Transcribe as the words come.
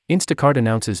Instacart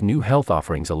announces new health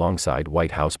offerings alongside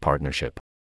White House partnership.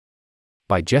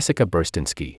 By Jessica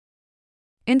Burstinsky.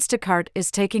 Instacart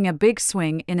is taking a big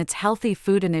swing in its healthy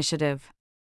food initiative.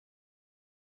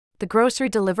 The grocery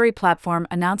delivery platform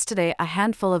announced today a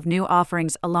handful of new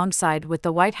offerings alongside with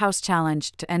the White House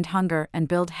Challenge to End Hunger and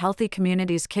Build Healthy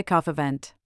Communities kickoff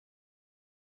event.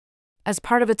 As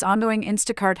part of its ongoing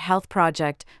Instacart Health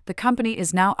project, the company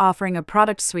is now offering a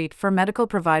product suite for medical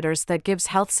providers that gives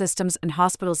health systems and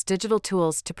hospitals digital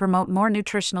tools to promote more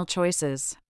nutritional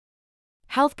choices.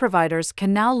 Health providers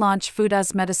can now launch food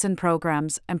as medicine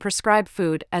programs and prescribe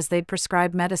food as they'd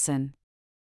prescribe medicine.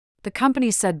 The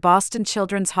company said Boston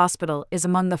Children's Hospital is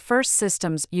among the first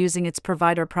systems using its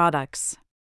provider products.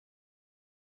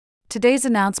 Today's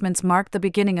announcements mark the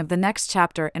beginning of the next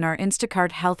chapter in our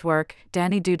Instacart Health work,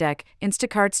 Danny Dudek,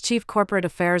 Instacart's Chief Corporate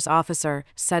Affairs Officer,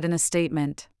 said in a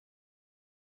statement.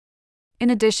 In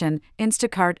addition,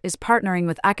 Instacart is partnering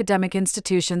with academic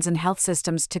institutions and health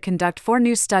systems to conduct 4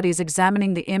 new studies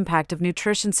examining the impact of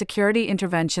nutrition security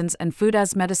interventions and food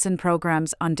as medicine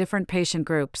programs on different patient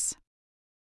groups.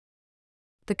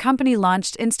 The company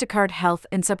launched Instacart Health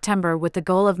in September with the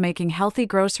goal of making healthy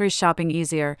grocery shopping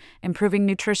easier, improving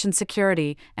nutrition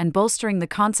security, and bolstering the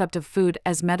concept of food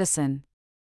as medicine.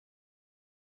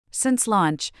 Since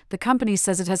launch, the company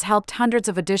says it has helped hundreds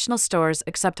of additional stores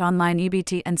accept online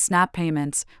EBT and SNAP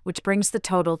payments, which brings the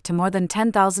total to more than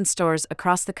 10,000 stores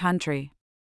across the country.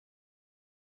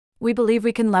 We believe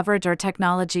we can leverage our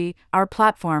technology, our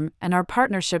platform, and our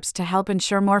partnerships to help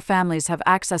ensure more families have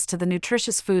access to the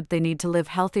nutritious food they need to live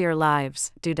healthier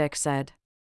lives, Dudek said.